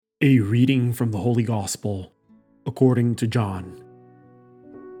A reading from the Holy Gospel according to John.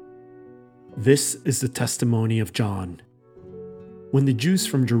 This is the testimony of John. When the Jews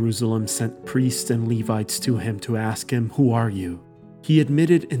from Jerusalem sent priests and Levites to him to ask him, "Who are you?" he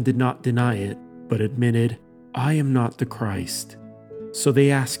admitted and did not deny it, but admitted, "I am not the Christ." So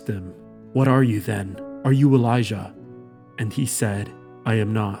they asked him, "What are you then? Are you Elijah?" And he said, "I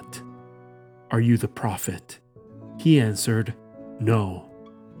am not." "Are you the prophet?" He answered, "No."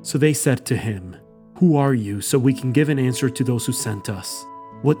 So they said to him, "Who are you, so we can give an answer to those who sent us?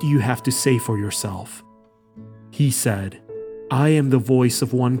 What do you have to say for yourself?" He said, "I am the voice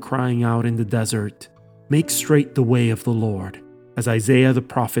of one crying out in the desert, 'Make straight the way of the Lord,' as Isaiah the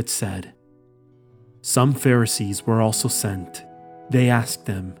prophet said." Some Pharisees were also sent. They asked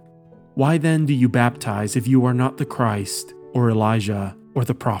him, "Why then do you baptize if you are not the Christ, or Elijah, or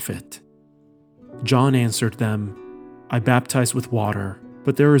the prophet?" John answered them, "I baptize with water,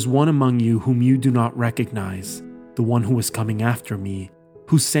 but there is one among you whom you do not recognize, the one who is coming after me,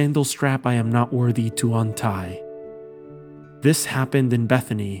 whose sandal strap I am not worthy to untie." This happened in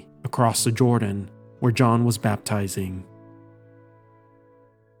Bethany, across the Jordan, where John was baptizing.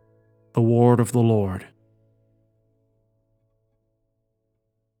 The word of the Lord.